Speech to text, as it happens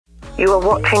You are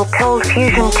watching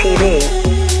ColdFusion TV.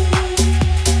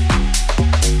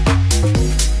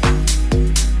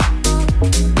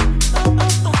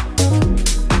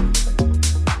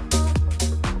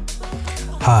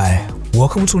 Hi,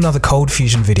 welcome to another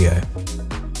ColdFusion video.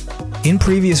 In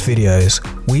previous videos,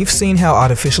 we've seen how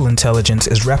artificial intelligence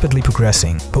is rapidly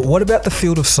progressing, but what about the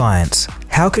field of science?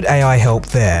 How could AI help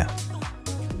there?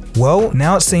 Well,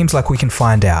 now it seems like we can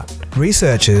find out.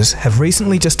 Researchers have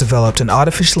recently just developed an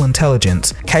artificial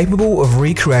intelligence capable of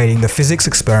recreating the physics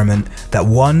experiment that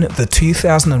won the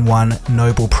 2001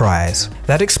 Nobel Prize.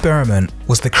 That experiment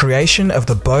was the creation of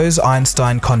the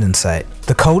Bose-Einstein condensate,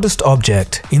 the coldest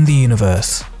object in the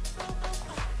universe.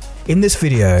 In this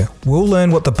video, we'll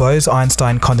learn what the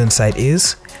Bose-Einstein condensate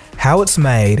is, how it's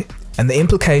made, and the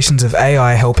implications of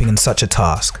AI helping in such a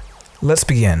task. Let's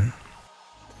begin.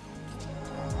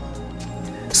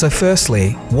 So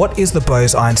firstly, what is the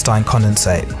Bose-Einstein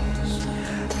condensate?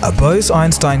 A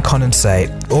Bose-Einstein condensate,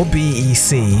 or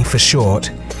BEC for short,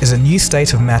 is a new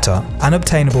state of matter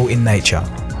unobtainable in nature.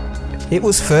 It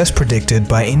was first predicted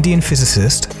by Indian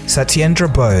physicist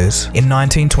Satyendra Bose in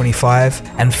 1925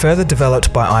 and further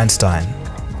developed by Einstein.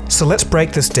 So let's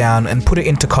break this down and put it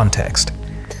into context.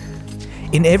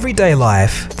 In everyday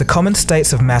life, the common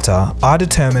states of matter are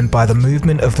determined by the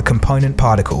movement of the component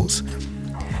particles.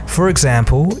 For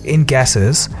example, in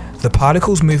gases, the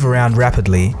particles move around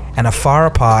rapidly and are far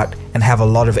apart and have a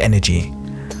lot of energy.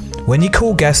 When you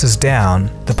cool gases down,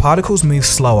 the particles move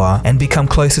slower and become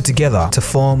closer together to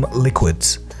form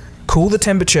liquids. Cool the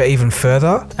temperature even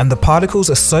further, and the particles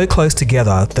are so close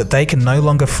together that they can no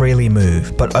longer freely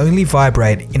move, but only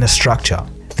vibrate in a structure.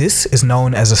 This is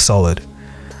known as a solid.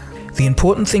 The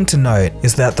important thing to note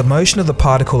is that the motion of the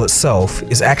particle itself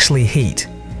is actually heat.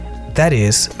 That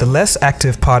is, the less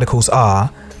active particles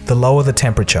are, the lower the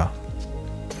temperature.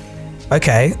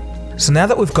 Okay, so now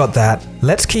that we've got that,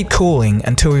 let's keep cooling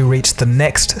until we reach the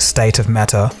next state of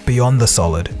matter beyond the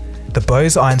solid, the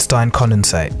Bose-Einstein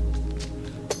condensate.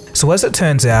 So as it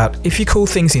turns out, if you cool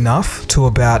things enough to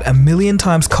about 1,000,000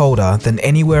 times colder than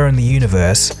anywhere in the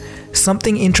universe,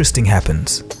 something interesting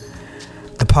happens.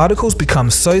 The particles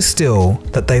become so still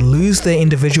that they lose their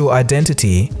individual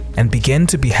identity and begin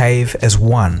to behave as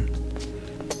one.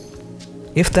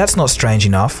 If that's not strange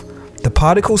enough, the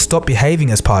particles stop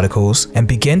behaving as particles and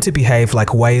begin to behave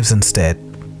like waves instead.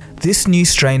 This new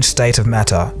strange state of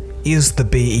matter is the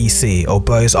BEC, or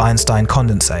Bose-Einstein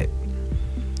condensate.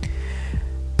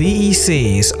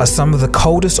 BECs are some of the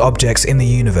coldest objects in the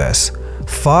universe,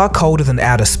 far colder than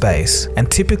outer space, and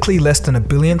typically less than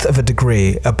 1/1000,000th of a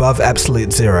degree above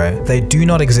absolute zero. They do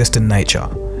not exist in nature.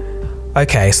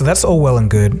 Okay, so that's all well and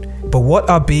good, but what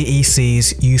are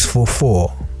BECs useful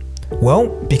for? Well,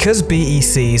 because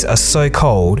BECs are so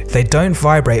cold, they don't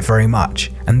vibrate very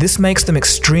much, and this makes them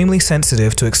extremely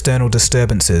sensitive to external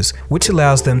disturbances, which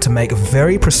allows them to make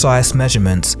very precise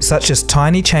measurements, such as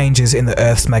tiny changes in the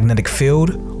Earth's magnetic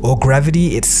field or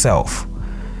gravity itself.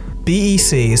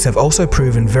 BECs have also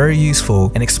proven very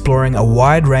useful in exploring a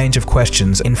wide range of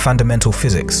questions in fundamental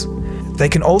physics. They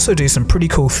can also do some pretty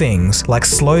cool things, like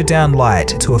slow down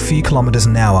light to a few kilometers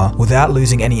an hour without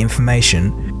losing any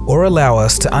information, or allow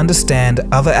us to understand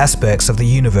other aspects of the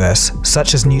universe,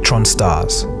 such as neutron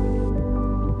stars.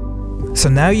 So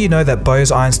now you know that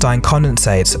Bose-Einstein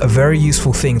condensates are very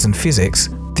useful things in physics.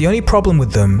 The only problem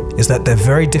with them is that they're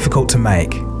very difficult to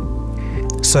make.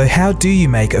 So how do you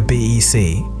make a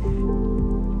BEC?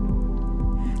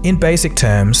 In basic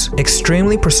terms,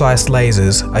 extremely precise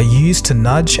lasers are used to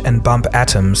nudge and bump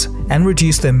atoms and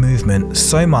reduce their movement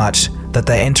so much that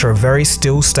they enter a very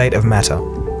still state of matter.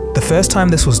 The first time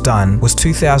this was done was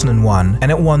 2001,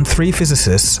 and it won 3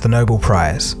 physicists the Nobel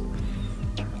Prize.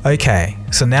 Okay,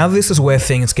 so now this is where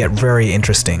things get very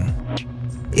interesting.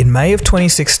 In May of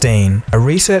 2016, a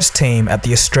research team at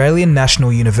the Australian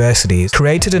National University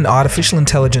created an artificial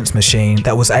intelligence machine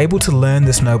that was able to learn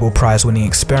this Nobel Prize winning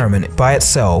experiment by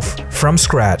itself from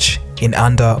scratch in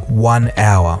under 1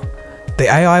 hour. The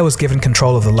AI was given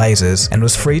control of the lasers and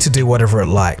was free to do whatever it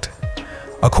liked.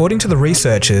 According to the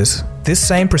researchers, this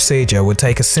same procedure would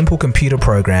take a simple computer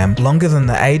program longer than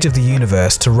the age of the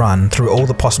universe to run through all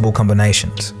the possible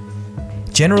combinations.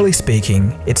 Generally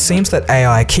speaking, it seems that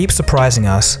AI keeps surprising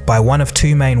us by one of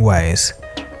 2 main ways.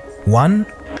 1.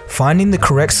 Finding the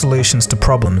correct solutions to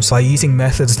problems by using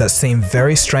methods that seem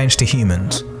very strange to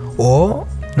humans. Or,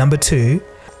 number 2,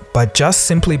 by just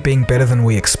simply being better than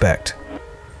we expect.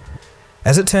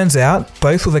 As it turns out,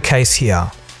 both were the case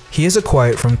here. Here's a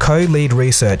quote from co-lead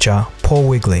researcher Paul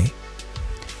Wigley.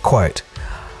 Quote,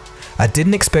 "I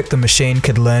didn't expect the machine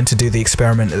could learn to do the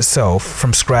experiment itself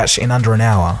from scratch in under an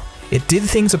hour. It did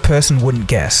things a person wouldn't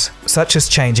guess, such as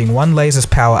changing one laser's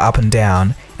power up and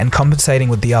down and compensating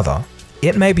with the other.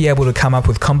 It may be able to come up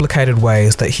with complicated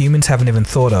ways that humans haven't even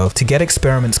thought of to get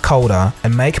experiments colder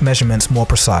and make measurements more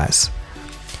precise.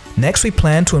 Next, we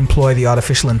plan to employ the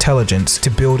artificial intelligence to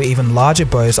build even larger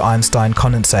Bose-Einstein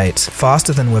condensates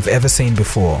faster than we've ever seen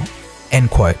before."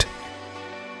 End quote.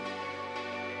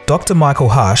 Dr. Michael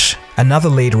Hush, another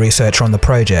lead researcher on the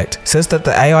project, says that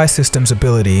the AI system's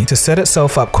ability to set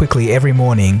itself up quickly every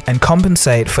morning and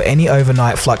compensate for any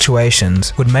overnight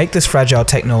fluctuations would make this fragile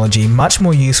technology much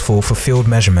more useful for field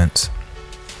measurements.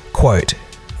 Quote,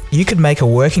 "You could make a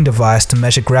working device to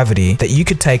measure gravity that you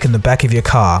could take in the back of your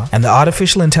car, and the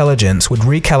artificial intelligence would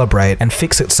recalibrate and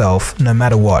fix itself no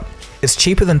matter what. It's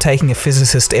cheaper than taking a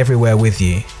physicist everywhere with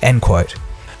you." End quote.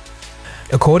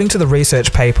 According to the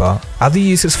research paper, other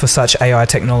uses for such AI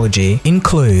technology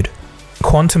include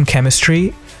quantum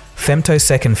chemistry,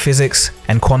 femtosecond physics,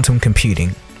 and quantum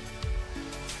computing.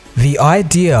 The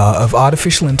idea of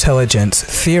artificial intelligence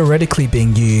theoretically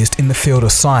being used in the field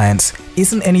of science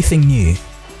isn't anything new.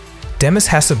 Demis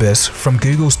Hassabis from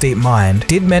Google's DeepMind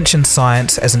did mention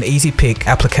science as an easy pick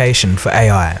application for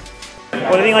AI.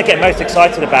 Well, the thing I get most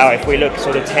excited about if we look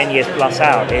sort of 10 years plus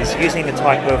out is using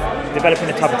developing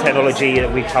the type of technology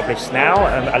that we publish now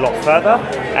a lot further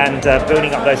and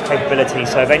building up those capabilities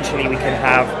so eventually we can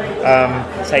have,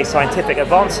 say, scientific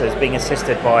advances being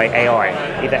assisted by AI,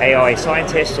 either AI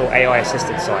scientists or AI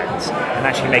assisted science, and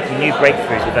actually making new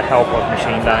breakthroughs with the help of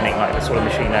machine learning, like the sort of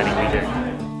machine learning we do.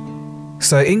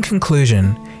 So in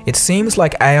conclusion, it seems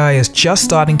like AI is just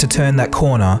starting to turn that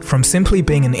corner from simply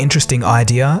being an interesting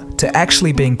idea to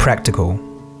actually being practical.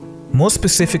 More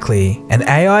specifically, an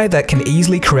AI that can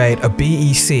easily create a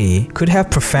BEC could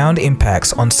have profound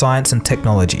impacts on science and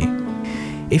technology.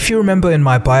 If you remember in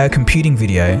my biocomputing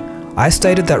video, I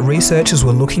stated that researchers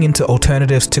were looking into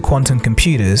alternatives to quantum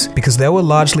computers because they were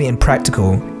largely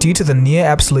impractical due to the near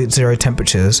absolute zero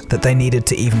temperatures that they needed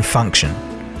to even function.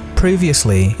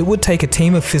 Previously, it would take a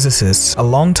team of physicists a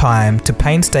long time to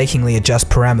painstakingly adjust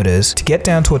parameters to get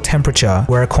down to a temperature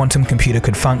where a quantum computer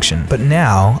could function, but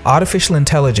now, artificial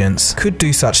intelligence could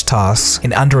do such tasks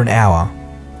in under an hour.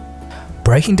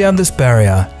 Breaking down this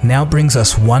barrier now brings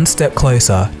us one step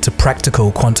closer to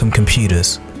practical quantum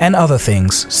computers, and other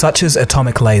things such as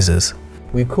atomic lasers.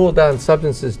 We cool down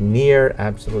substances near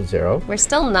absolute zero. We're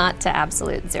still not to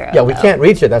absolute zero. Yeah, we can't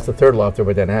reach it. That's the third law of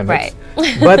thermodynamics.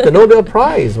 Right. But the Nobel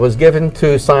Prize was given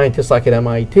to scientists like at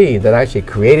MIT that actually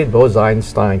created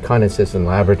Bose-Einstein condensates in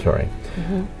laboratory.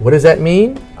 What does that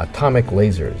mean? Atomic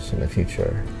lasers in the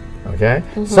future. Okay?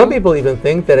 Some people even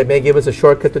think that it may give us a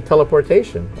shortcut to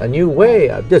teleportation, a new way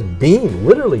of just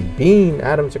literally beam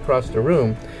atoms across the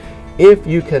room if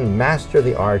you can master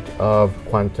the art of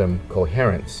quantum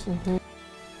coherence.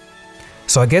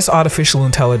 So I guess artificial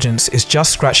intelligence is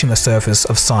just scratching the surface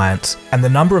of science, and the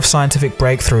number of scientific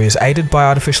breakthroughs aided by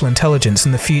artificial intelligence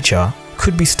in the future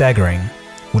could be staggering.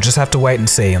 We'll just have to wait and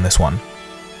see on this one.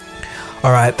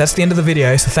 Alright, that's the end of the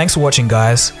video, so thanks for watching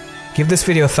guys. Give this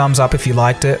video a thumbs up if you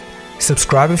liked it,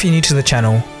 subscribe if you're new to the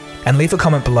channel, and leave a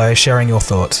comment below sharing your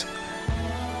thoughts.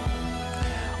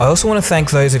 I also want to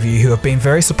thank those of you who have been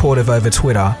very supportive over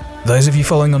Twitter. Those of you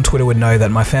following on Twitter would know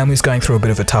that my family's going through a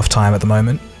bit of a tough time at the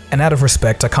moment. And out of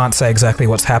respect, I can't say exactly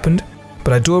what's happened,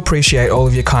 but I do appreciate all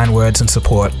of your kind words and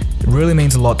support. It really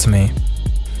means a lot to me.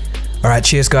 Alright,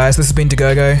 cheers guys, this has been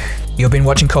Dagogo. You've been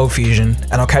watching ColdFusion,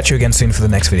 and I'll catch you again soon for the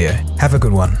next video. Have a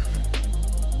good one.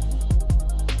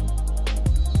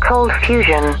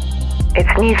 ColdFusion.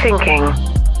 It's new thinking.